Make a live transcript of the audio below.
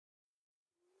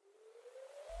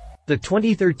The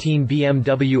 2013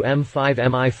 BMW M5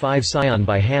 Mi5Sion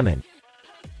by Hamann.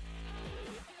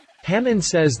 Hamann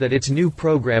says that its new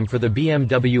program for the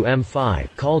BMW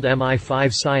M5, called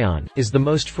Mi5Sion, is the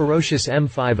most ferocious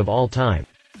M5 of all time.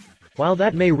 While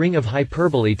that may ring of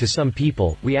hyperbole to some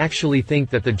people, we actually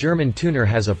think that the German tuner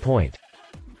has a point.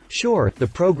 Sure, the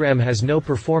program has no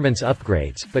performance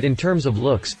upgrades, but in terms of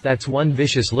looks, that's one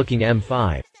vicious-looking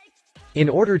M5. In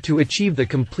order to achieve the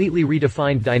completely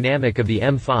redefined dynamic of the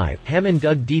M5, Hamann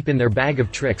dug deep in their bag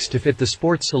of tricks to fit the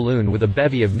sports saloon with a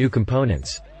bevy of new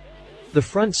components. The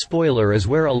front spoiler is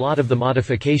where a lot of the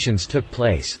modifications took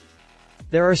place.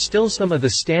 There are still some of the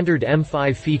standard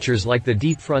M5 features like the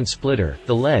deep front splitter,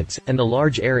 the LEDs, and the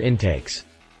large air intakes.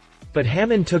 But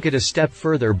Hamann took it a step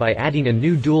further by adding a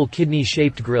new dual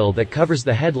kidney-shaped grille that covers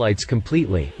the headlights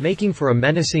completely, making for a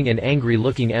menacing and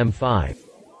angry-looking M5.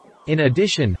 In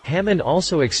addition, Hamann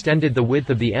also extended the width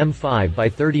of the M5 by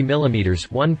 30 mm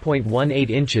 (1.18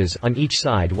 inches) on each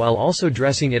side while also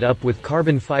dressing it up with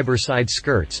carbon fiber side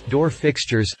skirts, door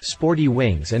fixtures, sporty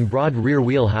wings and broad rear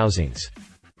wheel housings.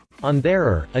 On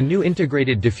there, a new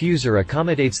integrated diffuser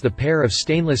accommodates the pair of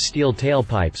stainless steel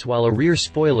tailpipes while a rear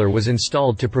spoiler was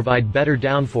installed to provide better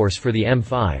downforce for the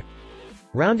M5.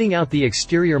 Rounding out the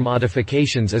exterior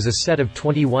modifications is a set of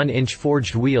 21-inch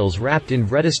forged wheels wrapped in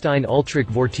redefined Ultric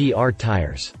Vorti R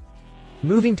tires.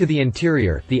 Moving to the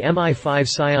interior, the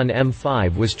Mi5Sion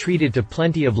M5 was treated to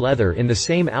plenty of leather in the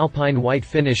same alpine white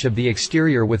finish of the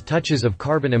exterior with touches of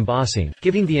carbon embossing,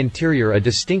 giving the interior a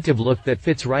distinctive look that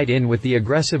fits right in with the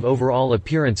aggressive overall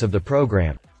appearance of the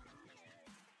program.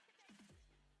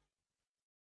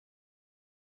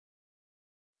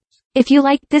 If you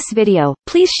liked this video,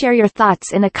 please share your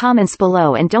thoughts in the comments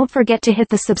below and don't forget to hit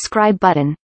the subscribe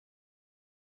button.